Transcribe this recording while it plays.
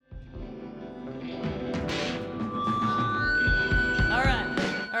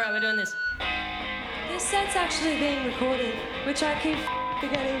set's actually being recorded, which I keep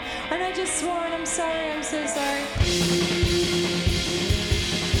forgetting. And I just swore and I'm sorry, I'm so sorry.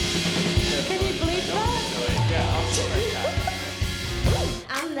 Can you believe that?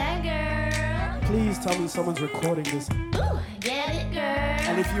 I'm that girl. Please tell me someone's recording this. Ooh, get it, girl.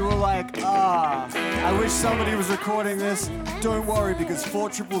 And if you were like, I wish somebody was recording this, don't worry, because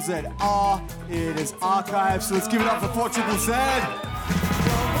 4ZZZ it is archived. So let's give it up for 4ZZZ.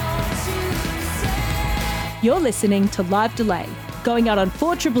 You're listening to Live Delay, going out on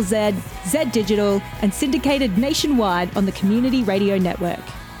 4ZZZ, Z Digital, and syndicated nationwide on the Community Radio Network.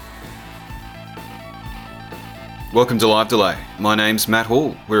 Welcome to Live Delay. My name's Matt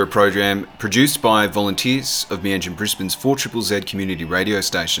Hall. We're a program produced by volunteers of Meanjin Brisbane's 4ZZZ community radio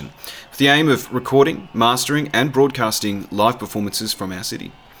station, with the aim of recording, mastering and broadcasting live performances from our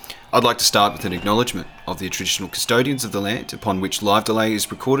city. I'd like to start with an acknowledgement of the traditional custodians of the land upon which Live Delay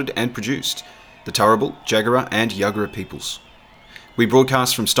is recorded and produced, the Turrbal, Jagera and Yagara peoples. We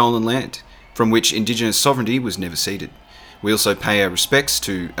broadcast from stolen land, from which Indigenous sovereignty was never ceded. We also pay our respects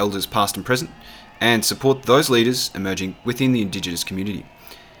to elders past and present, and support those leaders emerging within the Indigenous community.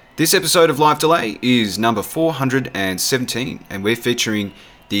 This episode of Live Delay is number 417, and we're featuring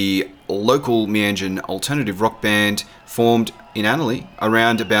the local Meanjin alternative rock band formed in Annerley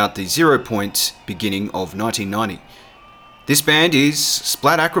around about the 0 point beginning of 1990. This band is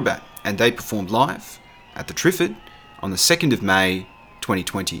Splat Acrobat, and they performed live at the Triffid on the 2nd of May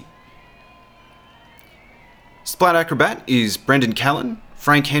 2020. Splat Acrobat is Brendan Callan,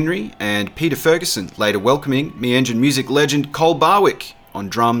 Frank Henry and Peter Ferguson, later welcoming Meanjin music legend Cole Barwick on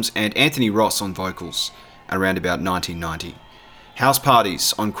drums and Anthony Ross on vocals around about 1990. House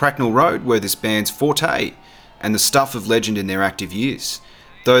parties on Cracknell Road were this band's forte and the stuff of legend in their active years,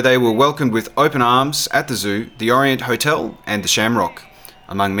 though they were welcomed with open arms at the Zoo, the Orient Hotel and the Shamrock,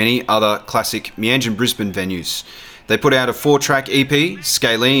 among many other classic Meanjin Brisbane venues. They put out a 4-track EP,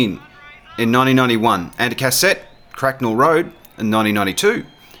 Scalene, in 1991, and a cassette, Cracknell Road, in 1992.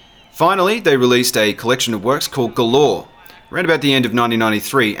 Finally, they released a collection of works called Galore, around about the end of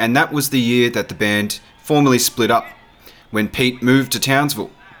 1993, and that was the year that the band formally split up, when Pete moved to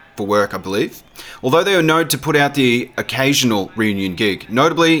Townsville, for work, I believe. Although they were known to put out the occasional reunion gig,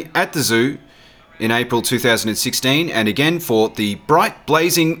 notably at the Zoo, in April 2016, and again for the Bright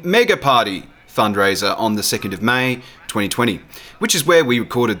Blazing Mega Party fundraiser on the 2nd of May 2020, which is where we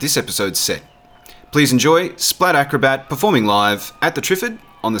recorded this episode's set. Please enjoy Splat Acrobat performing live at the Triffid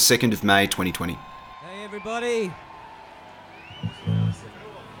on the 2nd of May 2020. Hey everybody!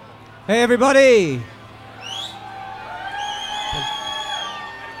 Hey everybody!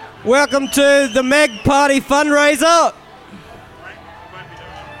 Welcome to the Meg Party fundraiser!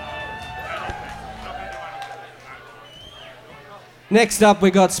 Next up,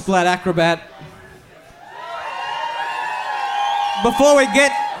 we got Splat Acrobat. Before we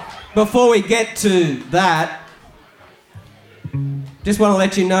get to that, just want to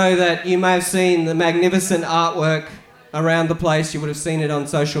let you know that you may have seen the magnificent artwork around the place. You would have seen it on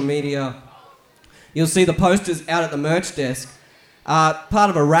social media. You'll see the posters out at the merch desk. Part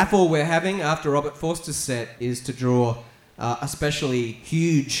of a raffle we're having after Robert Forster's set is to draw a especially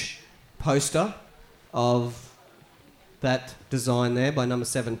huge poster of that design there by Number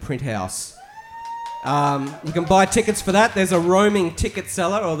 7 Print House. You can buy tickets for that. There's a roaming ticket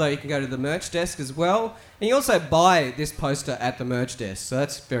seller, although you can go to the merch desk as well. And you also buy this poster at the merch desk, so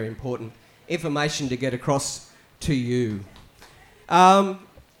that's very important information to get across to you.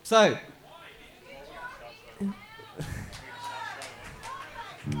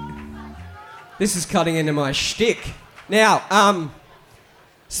 This is cutting into my shtick. Now,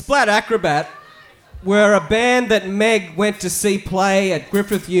 Splat Acrobat were a band that Meg went to see play at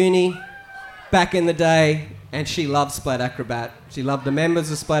Griffith Uni back in the day, and she loved Splat Acrobat. She loved the members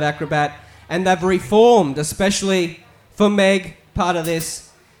of Splat Acrobat, and they've reformed, especially for Meg, part of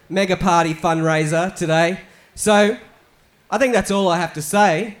this mega party fundraiser today. So, I think that's all I have to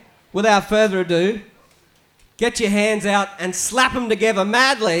say. Without further ado, get your hands out and slap them together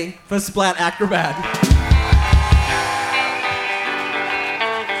madly for Splat Acrobat.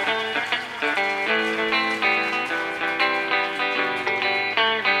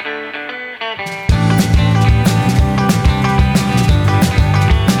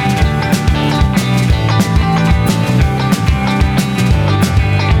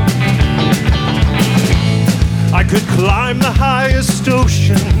 I could climb the highest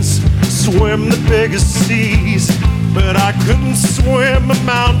oceans, swim the biggest seas, but I couldn't swim a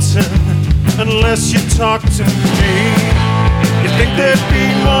mountain unless you talk to me. You think there'd be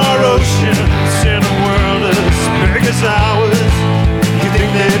more oceans in a world as big as ours? You think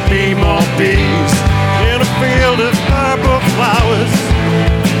there'd be more bees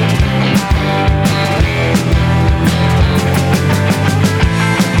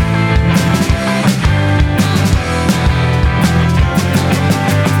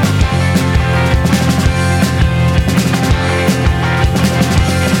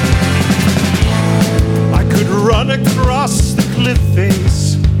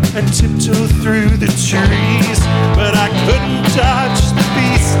and tiptoe through the trees, but I couldn't touch the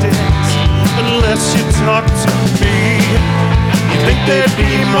bee sticks unless you talked to me. You think there'd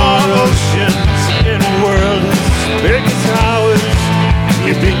be more oceans in a world as big as ours?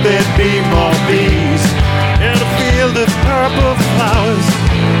 You think there'd be more bees in a field of purple flowers?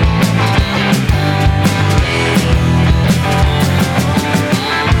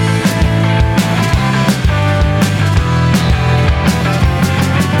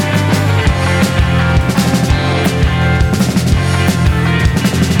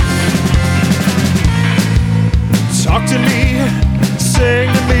 Talk to me, sing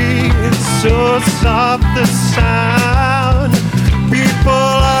to me, so soft the sound.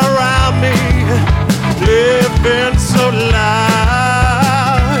 People around me, they've been so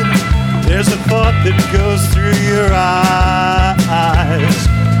loud. There's a thought that goes through your eyes,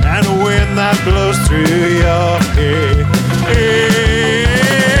 and a wind that blows through your head.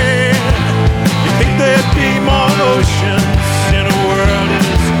 You think there'd be more oceans in a world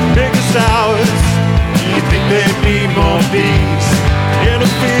as big as ours? You think there'd be more bees in a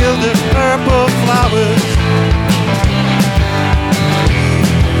field of purple flowers?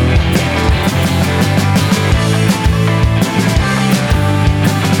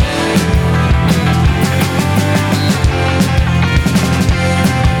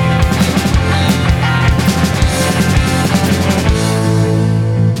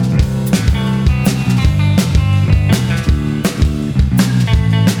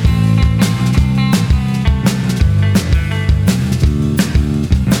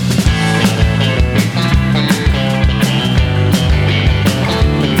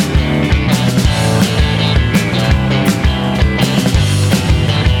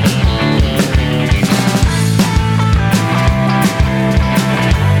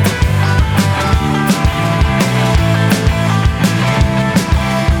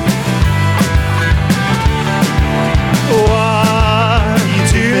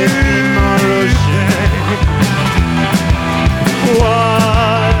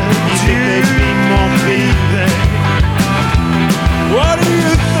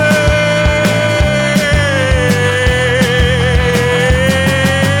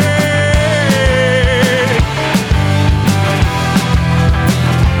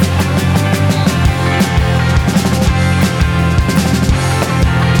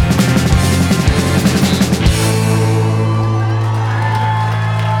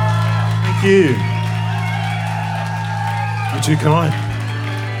 You're too kind.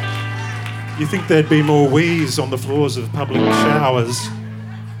 You think there'd be more wheeze on the floors of public showers?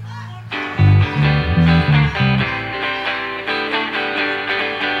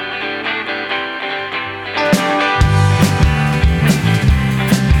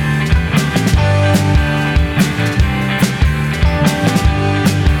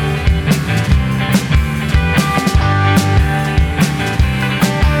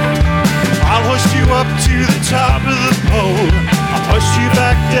 Up to the top of the pole, I pushed you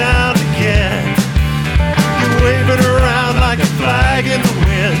back down again. You're waving around like a flag in the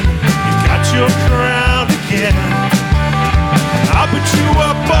wind. You got your crown again. I put you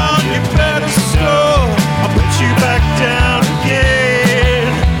up on your pedestal, I put you back down again.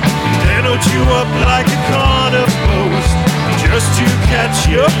 Then hold you up like a corner post, just to catch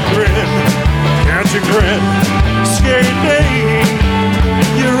your grin. Catch your grin, scary name.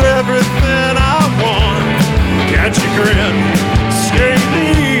 You're everything I want. Catch your grin,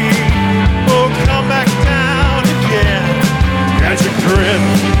 scary. Oh, come back down again. Catch your grin,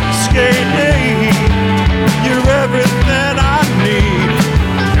 scary. You're everything I need.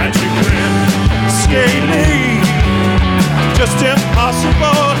 Catch your grin, scary. Just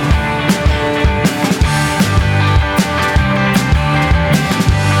impossible.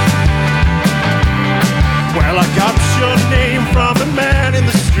 Well, I got your name from a man in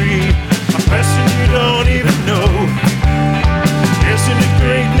the street, a person you don't even know. Isn't it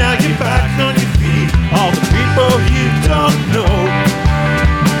great now you're back on your feet? All the people you don't know.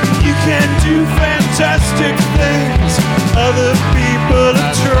 You can do fantastic things other people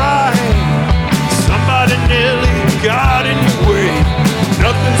are trying. Somebody nearly got in your way.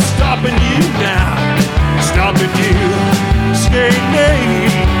 Nothing's stopping you now, stopping you.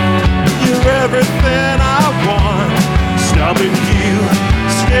 Skating, you're everything I want. Stopping you,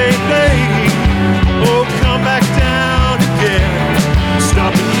 skating. Oh, come back down again.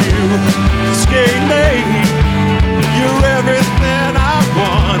 Stopping you, skating. You're everything I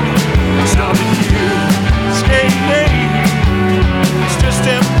want. Stopping you, skating. It's just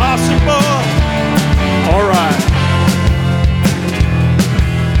impossible. All right.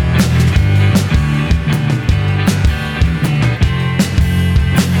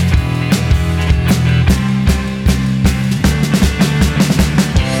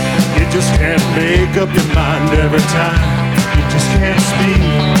 just can't make up your mind every time. You just can't speak.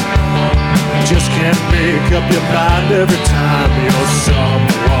 You just can't make up your mind every time. You're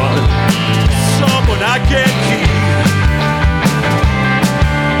someone I can't keep.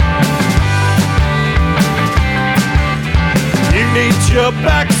 You need your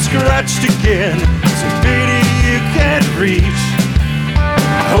back scratched again, so baby you can't reach.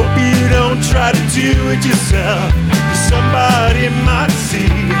 I hope you don't try to do it yourself, 'cause somebody might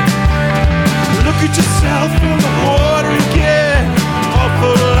see. Look at yourself in the water again,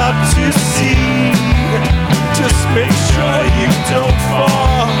 awful lot to see. Just make sure you don't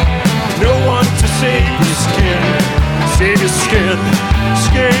fall. No one to save your skin. Save your skin,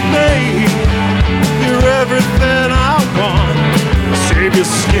 skate me. You're everything I want. Save your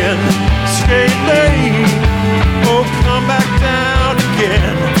skin, skate me. Oh, come back down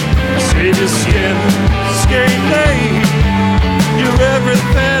again. Save your skin, skate me. You're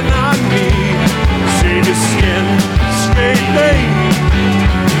everything I need. Save your skin, skate me.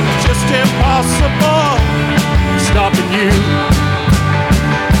 Just impossible stopping you.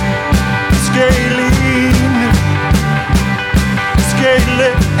 Scaling,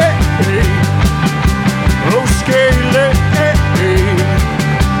 scaling, oh scaling,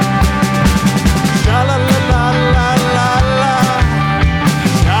 sha la la la la la la,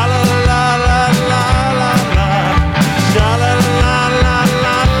 sha la la la la la la, sha la la la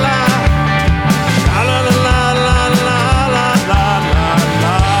la la, sha la la la la la la la.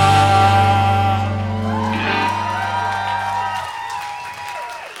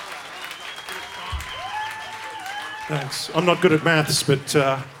 Thanks. I'm not good at maths, but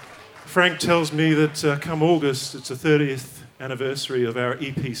Frank tells me that come August, it's the 30th anniversary of our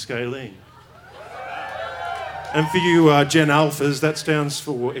EP Scalene. And for you Gen Alphas, that stands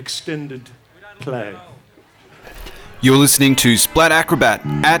for Extended Play. You're listening to Splat Acrobat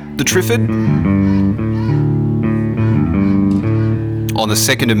at the Triffid on the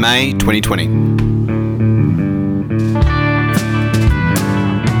 2nd of May 2020.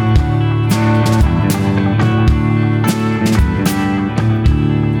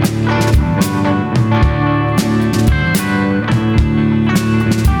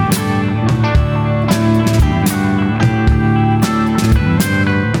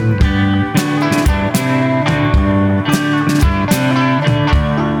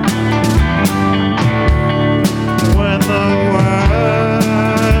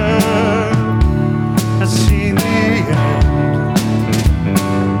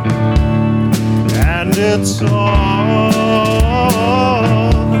 It's all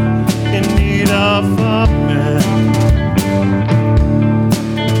in need of a man.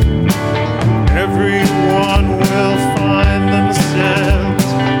 Everyone will find themselves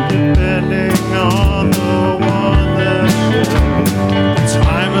depending on the one that should. The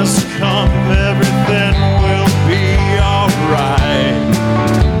time has come, everything will be alright.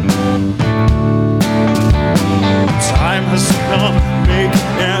 Time has come, make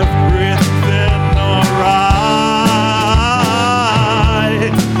everything alright.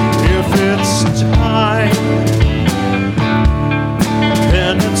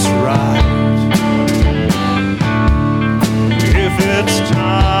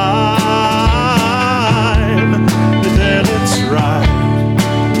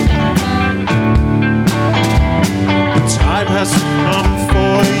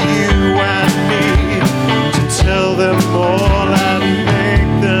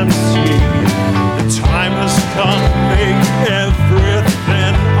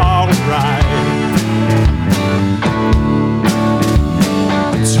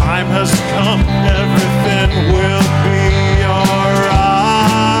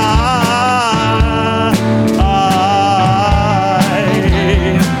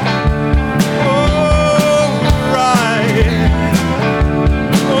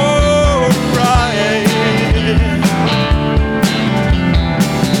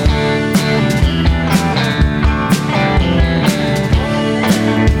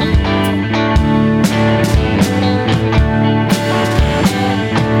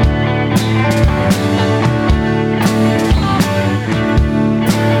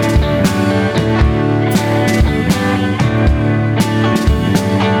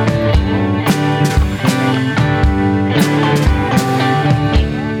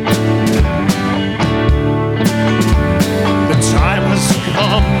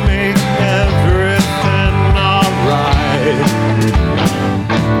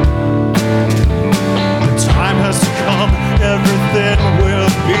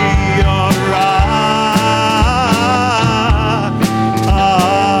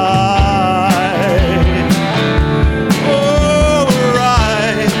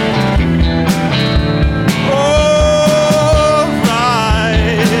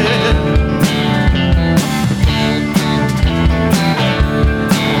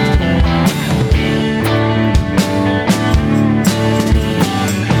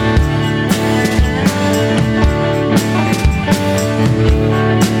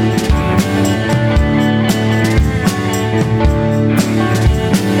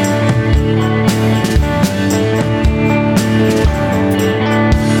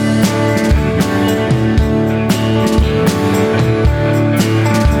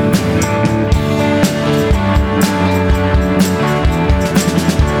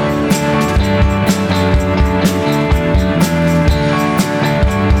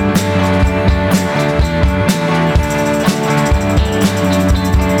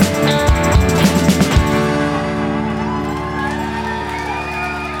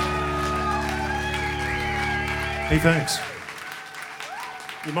 Hey, thanks.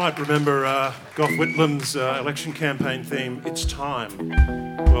 You might remember Gough Whitlam's election campaign theme, It's Time.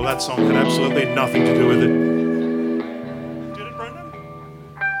 Well, that song had absolutely nothing to do with it. Did it, Brendan?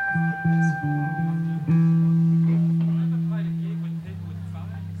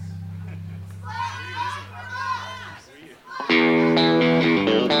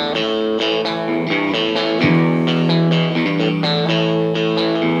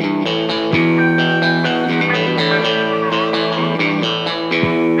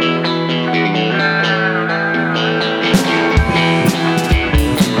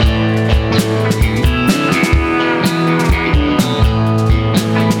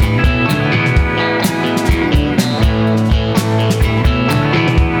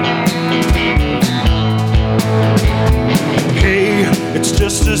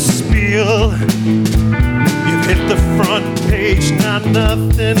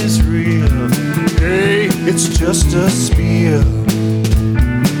 Nothing is real. Hey, it's just a spiel.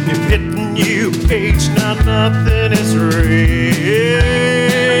 You've hit the new page, now nothing is real.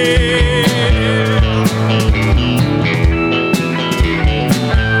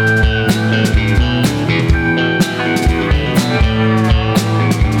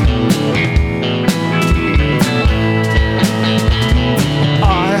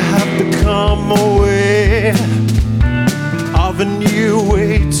 I have become aware of a new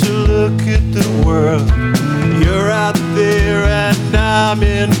way to look at the world. You're out there and I'm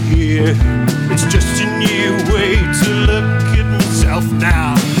in here. It's just a new way to look at myself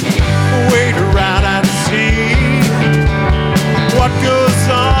now. Wait around and see what goes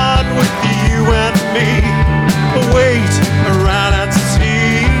on with you and me. Wait around and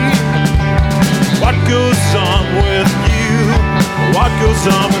see what goes on with you, what goes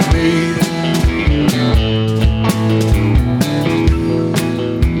on with me.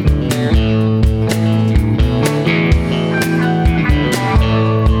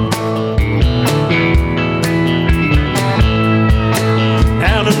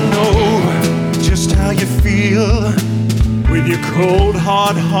 With your cold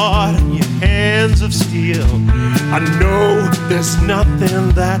hard heart and your hands of steel, I know there's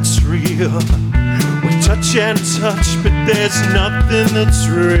nothing that's real. We touch and touch, but there's nothing that's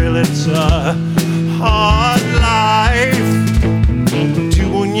real. It's a hard life,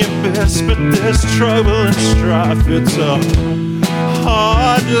 doing your best, but there's trouble and strife. It's a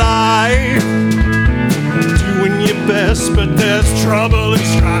hard life, doing your best, but there's trouble and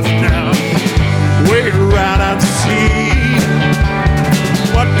strife now. Wait around and see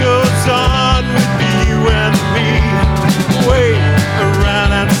what goes on with you and me. Wait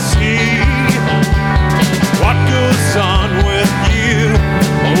around and see what goes on with you,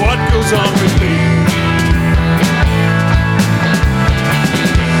 what goes on with me.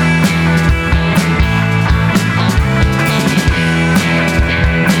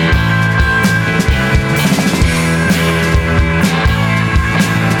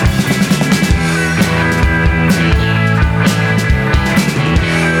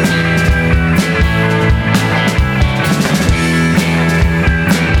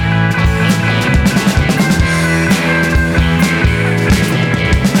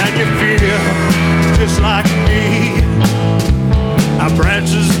 Just like me, our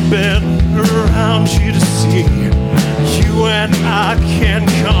branches bend around you to see. You and I can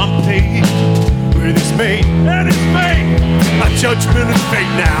compete with his mate and his fate. A judgment and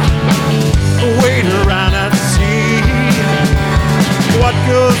fate now. Wait around and see what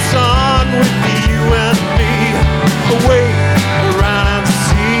goes on with you and me. Wait around and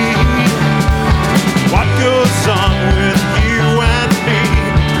see what goes on with you and me.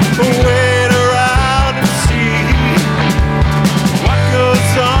 Wait.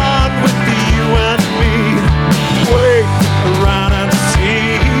 Around and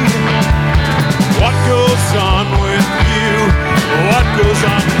see what goes on with you, what goes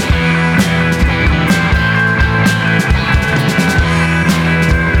on.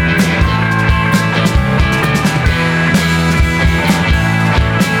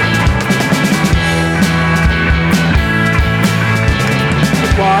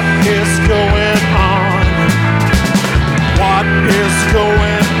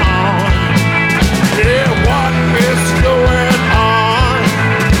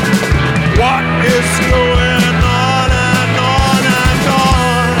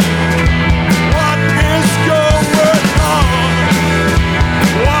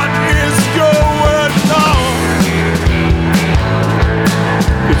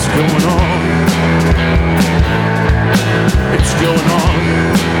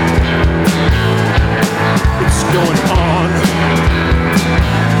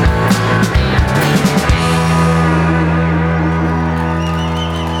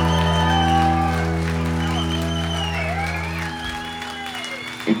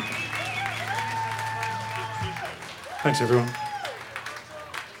 Thanks, everyone.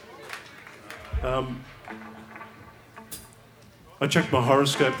 I checked my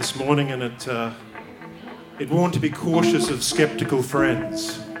horoscope this morning and it warned to be cautious of sceptical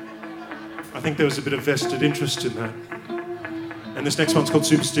friends. I think there was a bit of vested interest in that. And this next one's called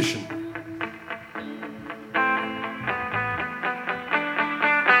Superstition.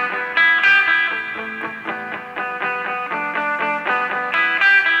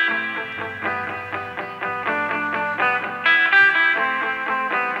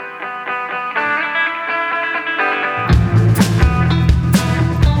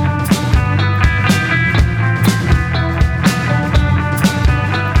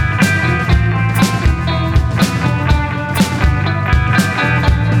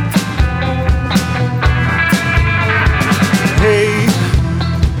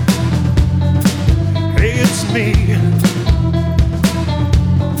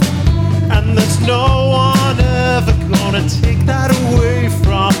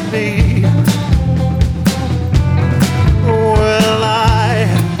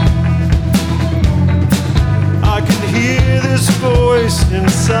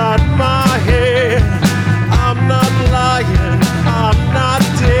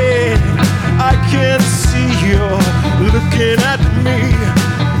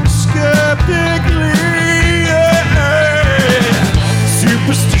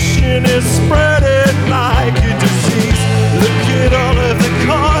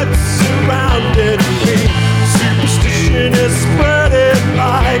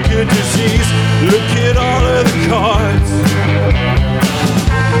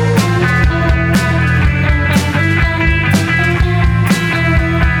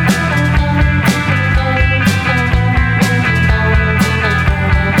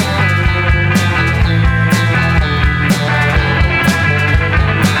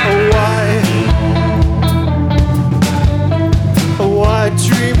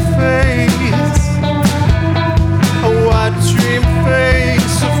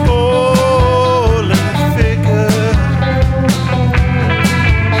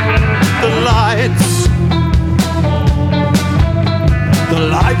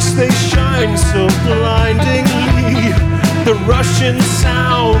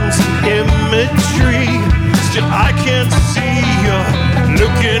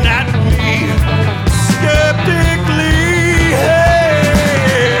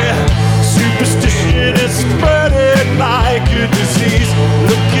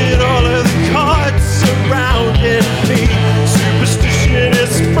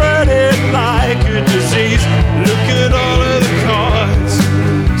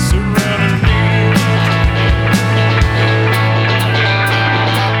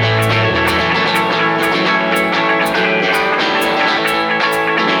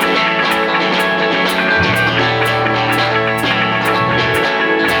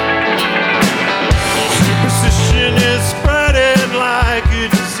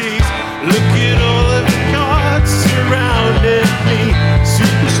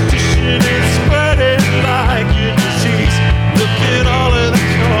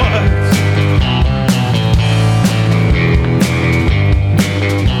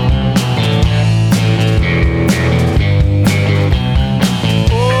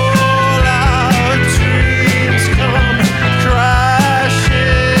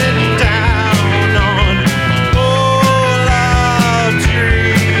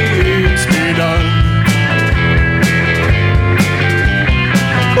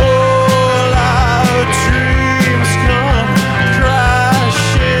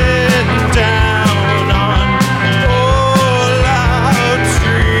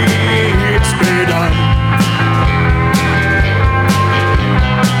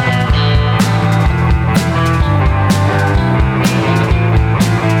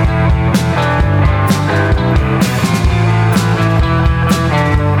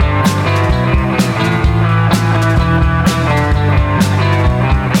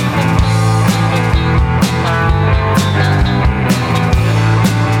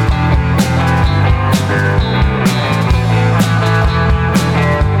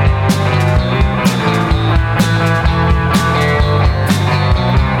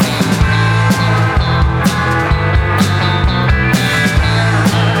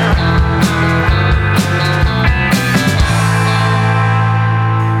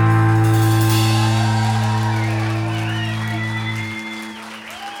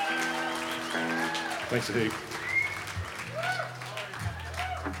 Thanks a heap.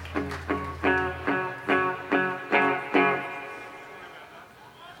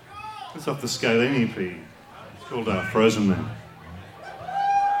 It's off the Scalene EP. It's called Frozen Man.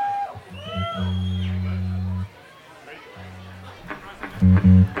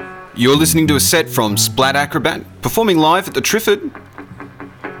 You're listening to a set from Splat Acrobat, performing live at the Trifford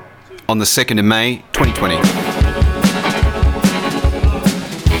on the 2nd of May 2020.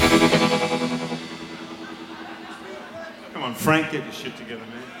 Come on, Frank, get your shit together, man.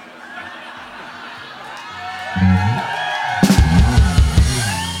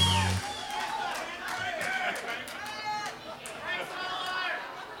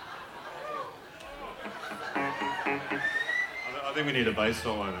 I think we need a bass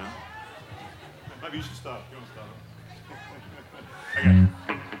solo now. Maybe you should start. You want to start? Okay.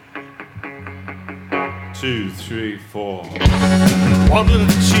 2, 3, 4. One little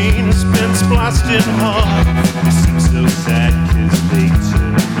gene has been spliced in half. It seems so sad 'cause they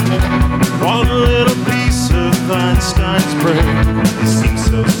took one little piece of Einstein's brain. It seems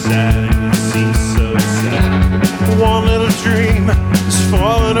so sad, it seems so sad. One little dream is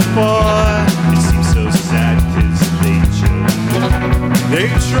falling apart. It seems so sad 'cause they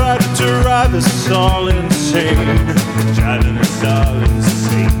tried to drive us all insane, driving us all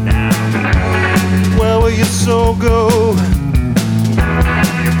insane now. Where will your soul go?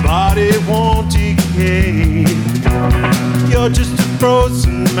 Your body won't decay. You're just a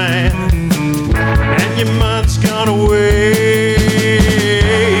frozen man, and your mind's gone away.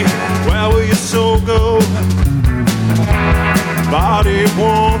 Where will your soul go? Your body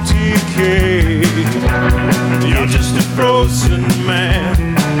won't decay. You're just a frozen man.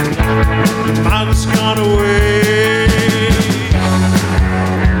 Your mind's gone away.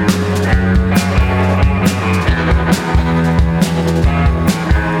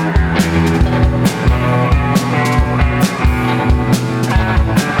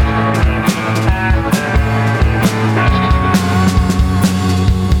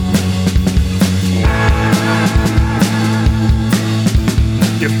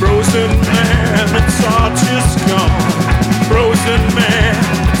 You're frozen man, it's all just gone. Frozen man,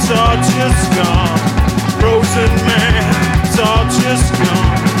 it's all just gone. Frozen man, it's all just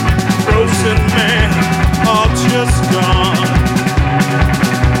gone. Frozen man, all just gone.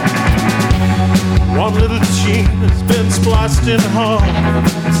 One little gene has been spliced in half.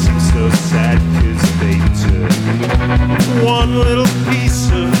 It seems so sad 'cause they took one little piece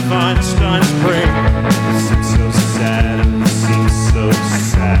of Einstein's brain. It seems so sad, it seems so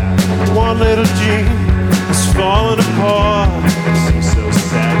sad. One little gene is falling apart. It seems so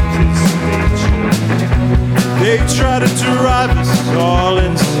sad 'cause they try to drive us all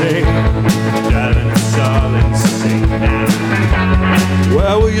insane, driving us all insane now.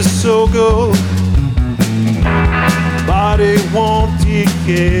 Where will your soul go? Body won't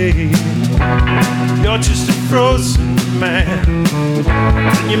decay. You're just a frozen man,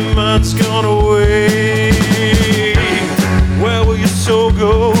 and your mind's gone away. Where will your soul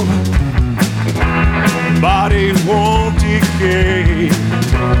go? Body won't decay.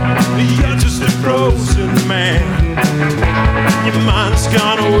 You're just a frozen man. Your mind's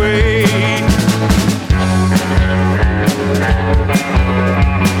gone away.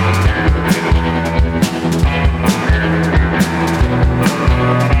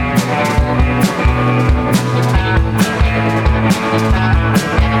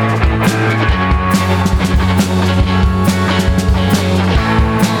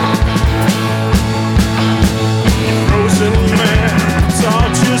 Frozen man, it's all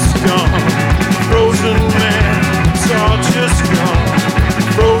just gone. Frozen man, it's all just gone.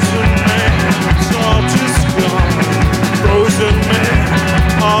 Frozen man, it's all just gone. Frozen man,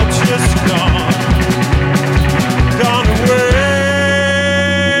 all just gone. Gone away.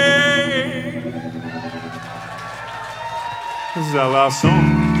 This is our last song.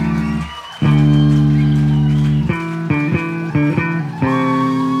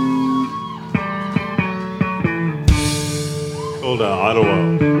 Called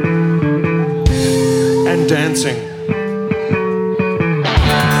Idlewild. And dancing.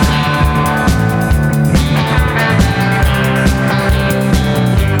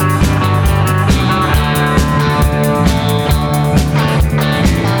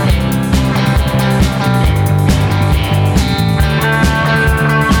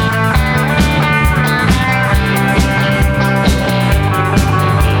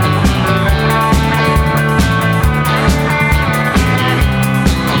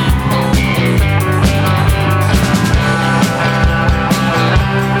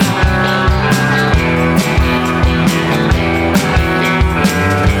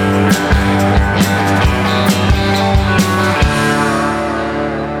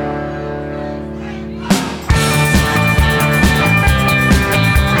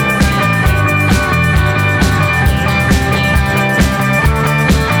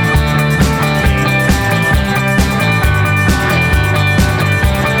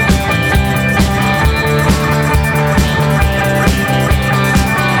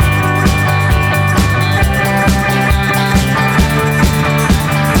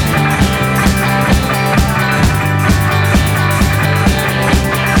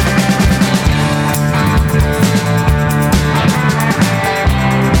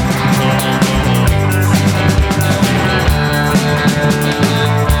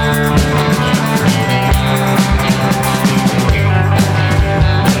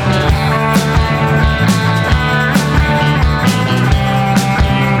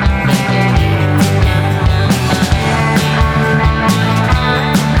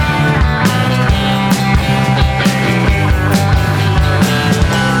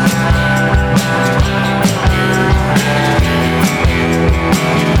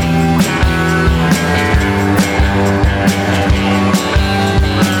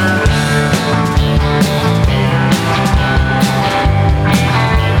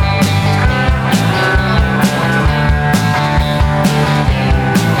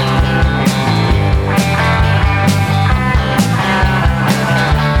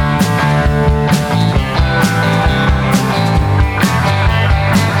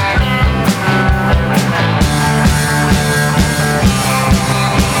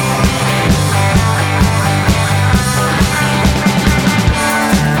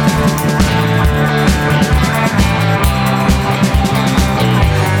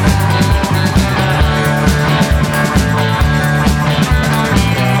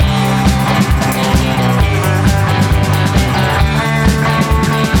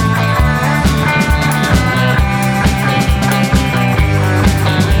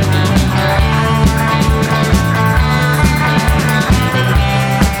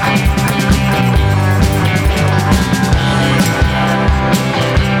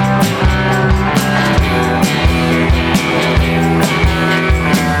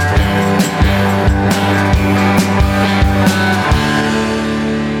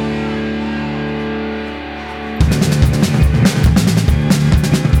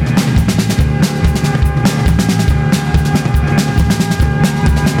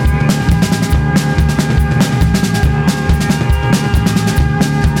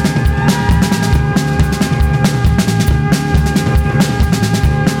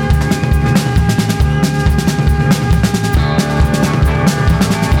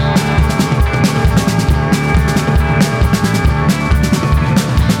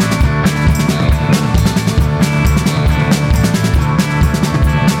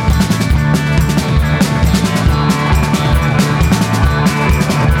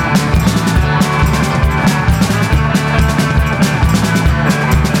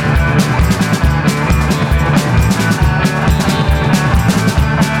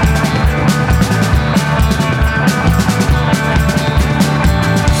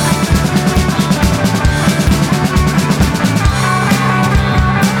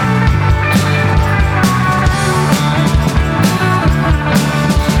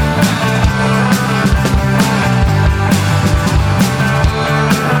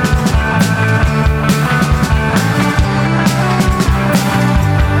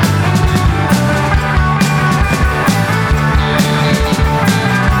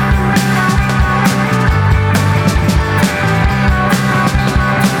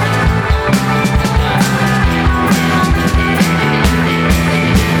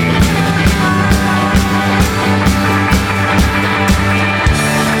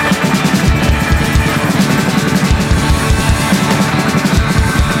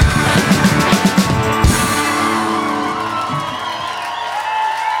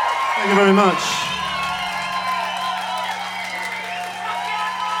 very much.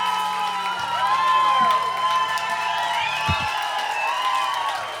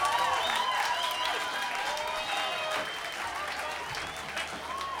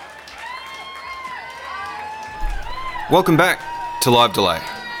 Welcome back to Live Delay.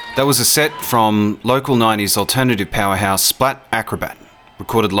 That was a set from local 90s alternative powerhouse Splat Acrobat,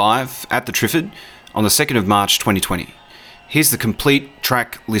 recorded live at the Triffid on the 2nd of March 2020. Here's the complete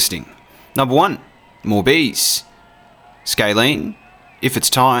track listing. Number 1, More Bees. Scalene, If It's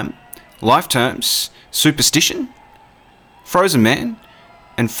Time, Life Terms, Superstition, Frozen Man,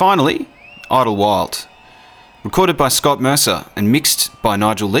 and finally, Idlewild. Recorded by Scott Mercer and mixed by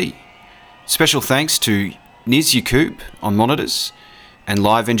Nigel Lee. Special thanks to Niz Yakub on monitors and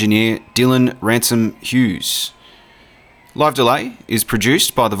live engineer Dylan Ransom Hughes. Live Delay is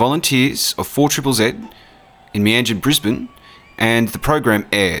produced by the volunteers of 4ZZZ in Meanjin, Brisbane, and the program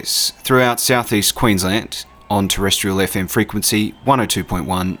airs throughout southeast Queensland on terrestrial FM frequency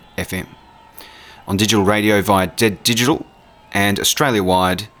 102.1 FM, on digital radio via Dead Digital, and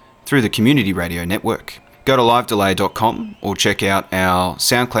Australia-wide through the Community Radio Network. Go to livedelay.com or check out our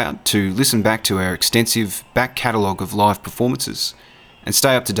SoundCloud to listen back to our extensive back catalogue of live performances and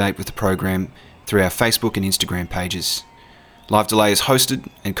stay up to date with the program through our Facebook and Instagram pages. Live Delay is hosted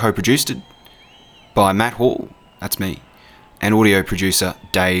and co-produced by Matt Hall, that's me, and audio producer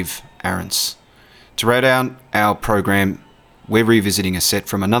Dave Aarons. To round out our program, we're revisiting a set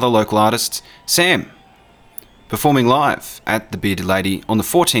from another local artist, Sam, performing live at the Bearded Lady on the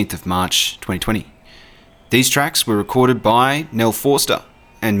 14th of March 2020. These tracks were recorded by Nell Forster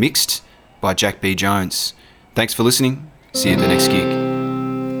and mixed by Jack B. Jones. Thanks for listening. See you at the next gig.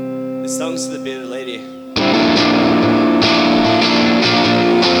 This song's to the Bearded Lady.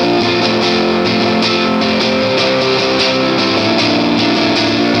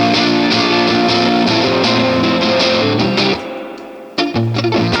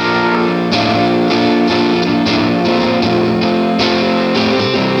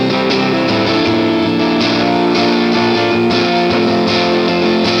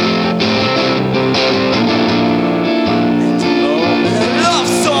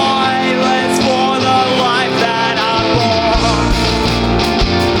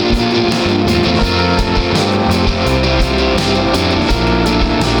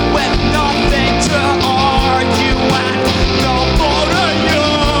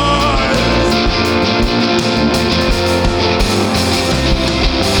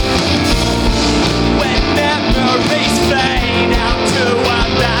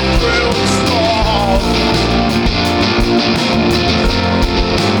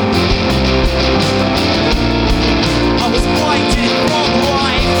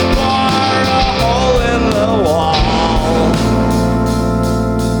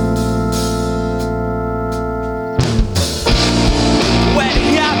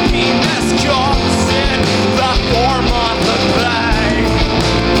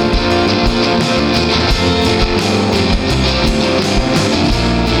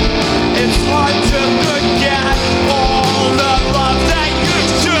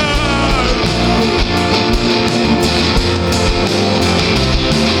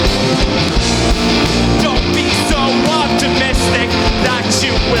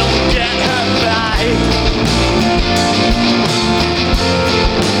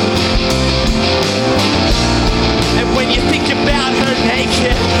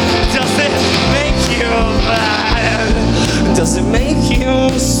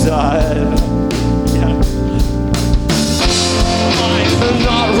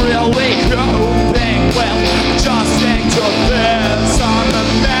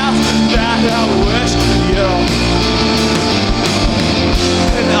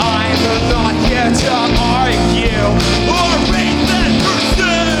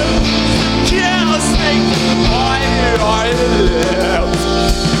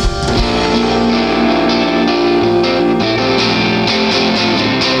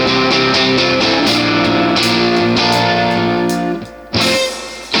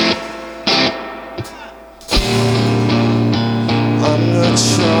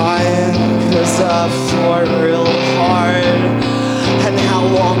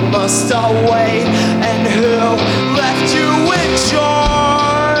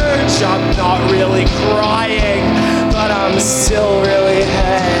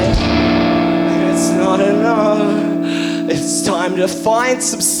 To find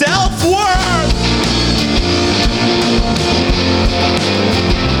some self-worth.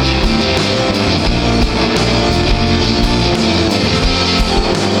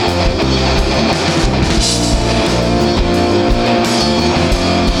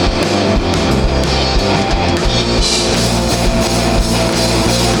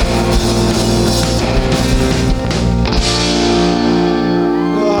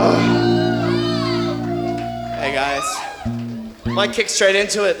 Might kick straight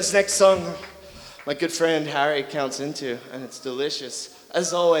into it. This next song, my good friend Harry counts into, and it's delicious.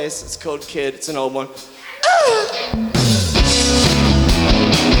 As always, it's called Kid. It's an old one.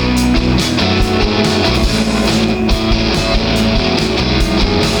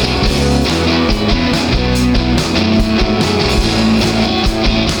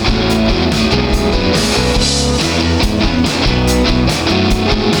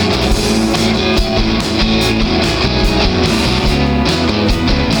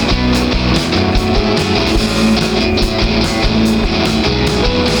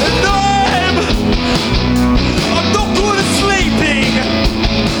 I'm no good at sleeping.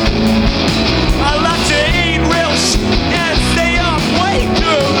 I like to eat real and stay up way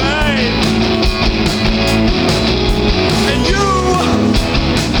too late. And you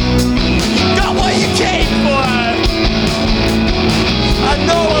got what you came for. I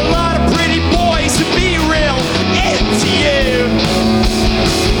know a lot of pretty boys who be real into you.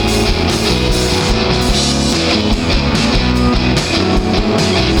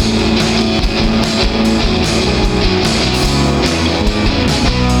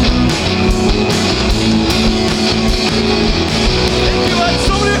 If you had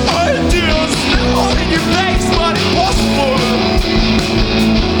so many ideas, all in your face, but impossible.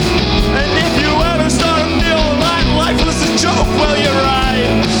 And if you ever start to feel like life was a joke, well, you're right.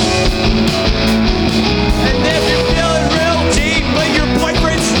 And if you feel it real deep, but your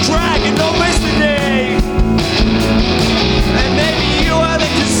boyfriend's dragging, don't miss the day. And maybe you had the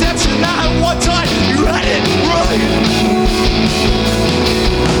conception that at one time you had it right.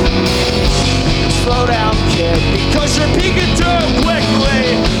 Slow down, kid, because you're peeking too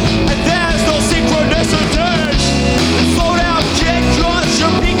quickly, and there's no synchronicity. Slow down, kid, cause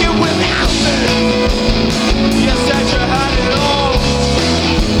you're peeking without me. You said you had it all.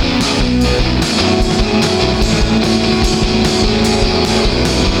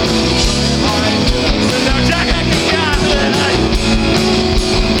 So now Jack, I can got it.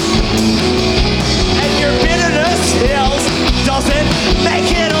 And your bitterness heals doesn't make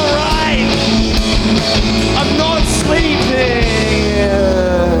it alright. I'm not sleeping.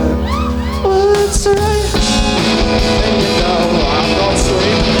 What's right? And you know I'm not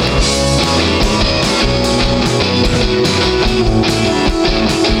sleeping.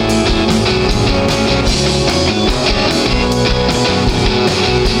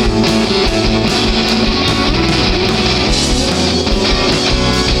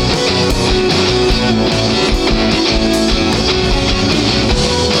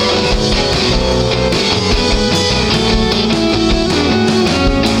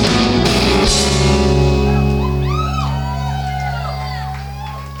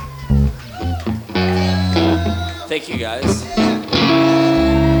 Thank you guys.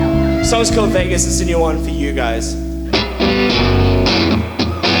 The song's called Vegas. It's a new one for you guys.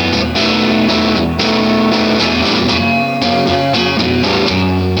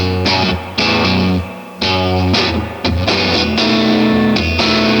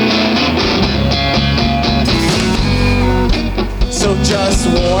 So just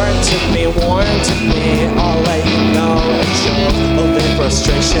warn to me, I'll let you know. Of the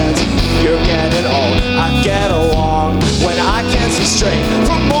frustrations, you're getting old. I get along when I can't see straight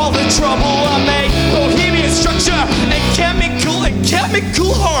from all the trouble I make. Bohemian structure and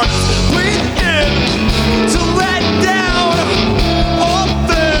chemical hearts. Breathe in to let down all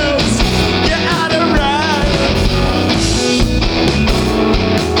things you're out of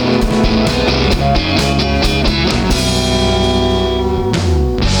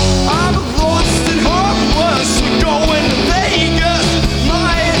I'm lost and hopeless. We're going to Vegas.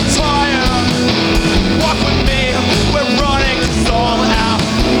 My entire walk with me. We're running 'cause all our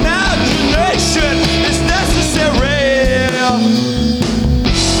imagination is necessary.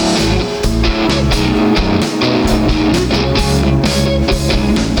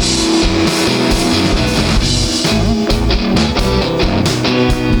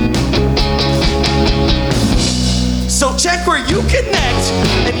 So check where you connect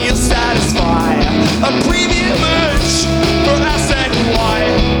and you'll satisfy a premium urge for SNY.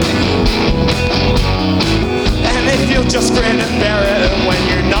 And if you'll just grin and bear it when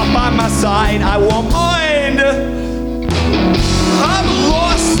you're not by my side, I won't mind. I'm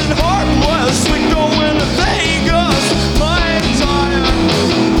lost and heartless. We're going to Vegas. My entire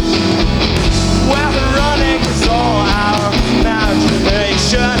we're running 'cause all our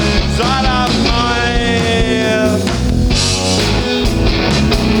imagination is out of mind.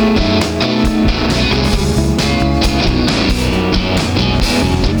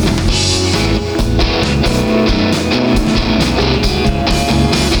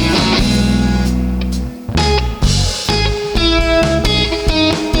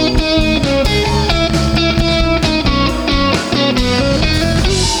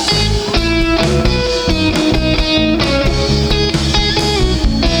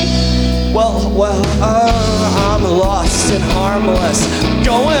 I'm lost and harmless,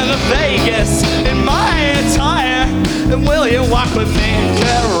 going to Vegas in my attire. And will you walk with me and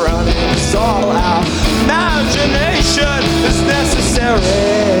get running? It's all out. Imagination is necessary.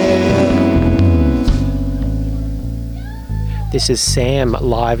 This is Sam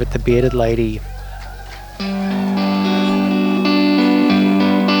live at the Bearded Lady.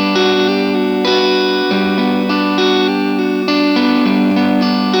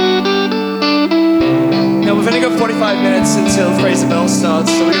 Now we've only got 45 minutes until Fraser Bell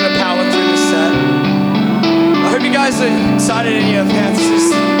starts, so we're going to power through this set. I hope you guys are excited in your pants.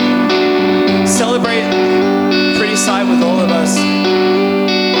 Just celebrate Pretty Sight with all of us.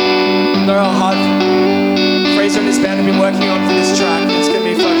 They're all hard. Fraser and his band have been working on for this track. It's going to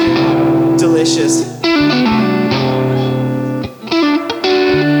be fucking delicious.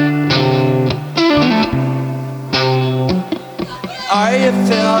 Are you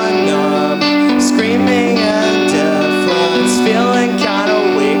feeling numb? Screaming indifference, feeling kinda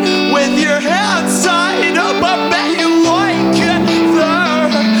weak with your hands tied up. I bet you like it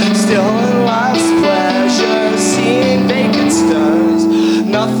there. Still in life's pleasure, seeing vacant stars.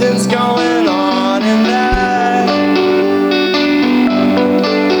 Nothing's going on in there.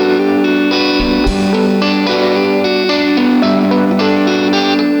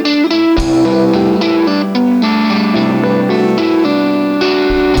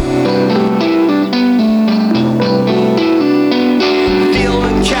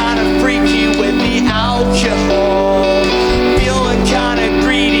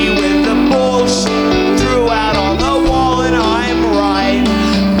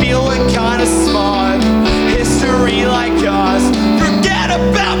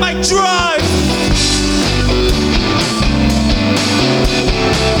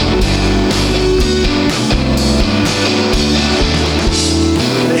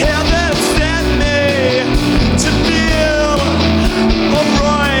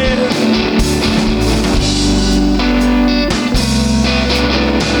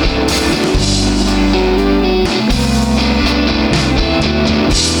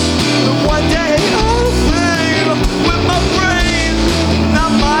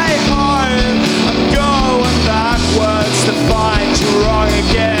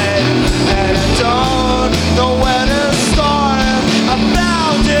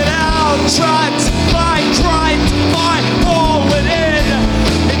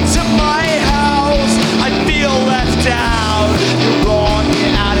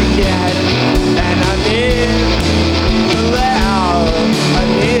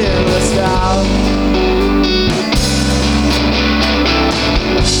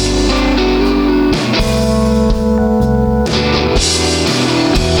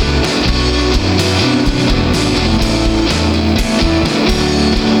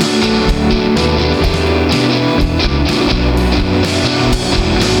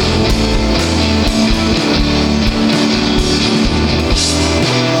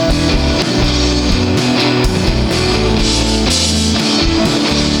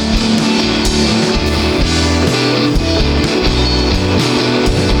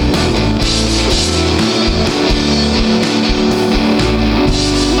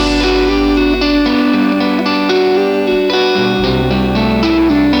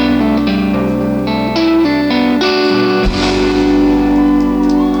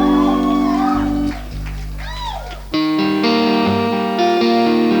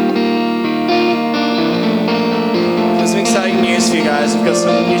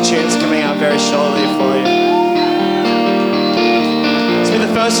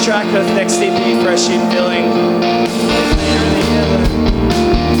 Track of next EP, Fresh In Feeling.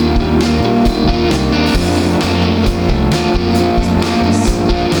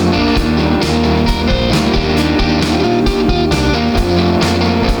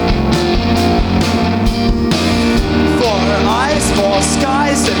 For eyes, more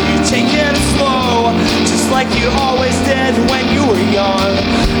skies, so you take it slow, just like you always did when you were young.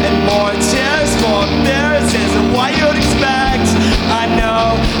 And more tears, more bears isn't what you'd expect. I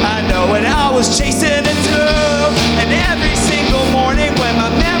know what I was chasing it too. And every single morning when my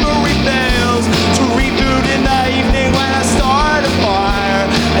memory fails to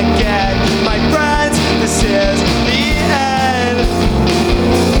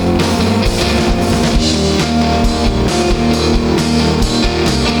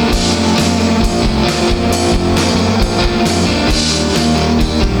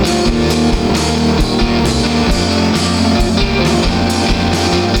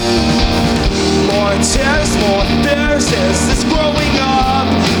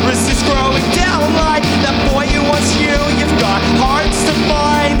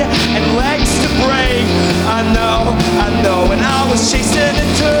was chasing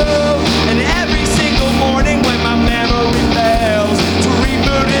it too. And every single morning when my memory fails, to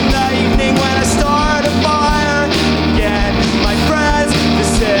reboot in the evening when I start a fire. Again, my friends,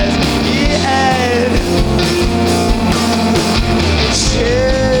 this is the end.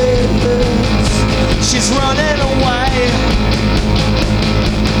 She's running away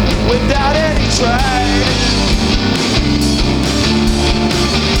without any train.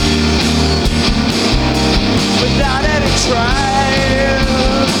 Without any train.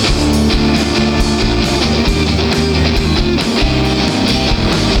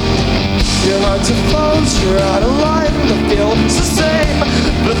 Your heart's a close, you're out of line. The feeling's the same,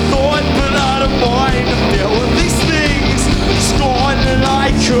 the thought but out of mind. The feeling these things is gone, and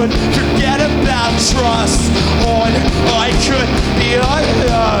I could forget about trust. On I could be on.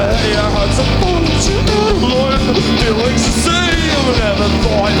 Your heart's a close, you're out of line. The feeling's the same, never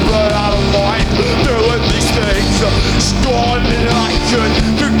thought but out of mind. Feeling these things is gone, and I could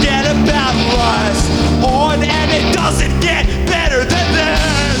forget about lust. On and it doesn't get better than that.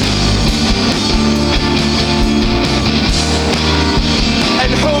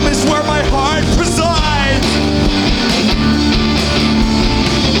 And home is where my heart presides.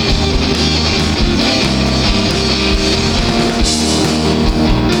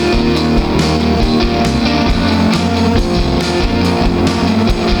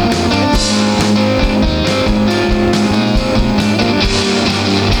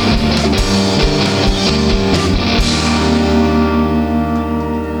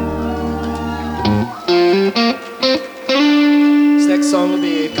 This next song will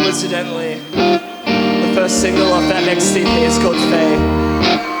be, coincidentally, the first single off that next CD. It's called Faye.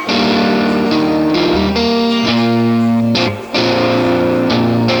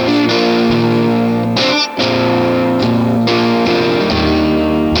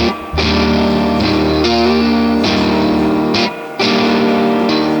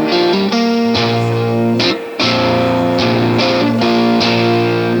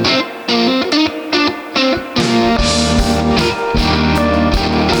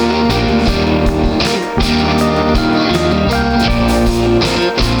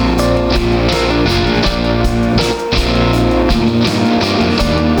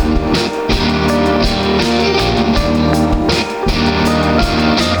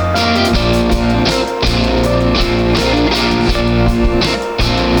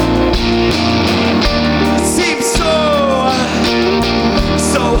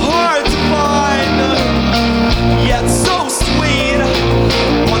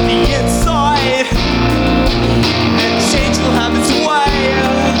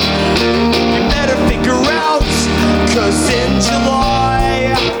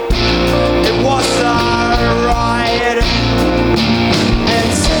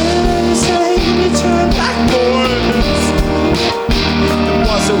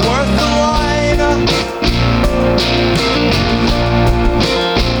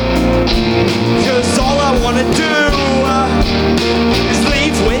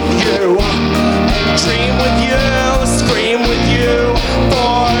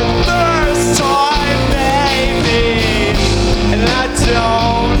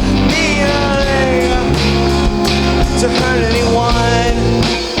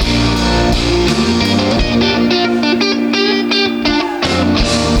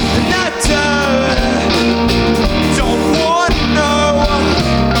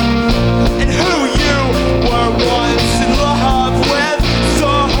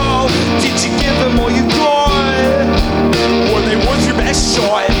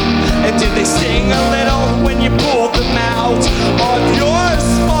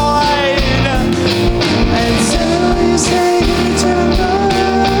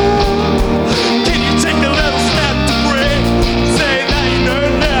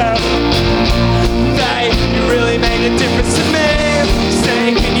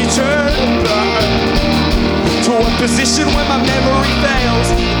 Position when my memory fails,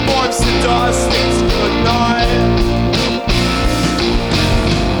 forms to dust, it's good night.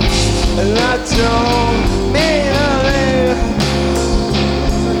 And I don't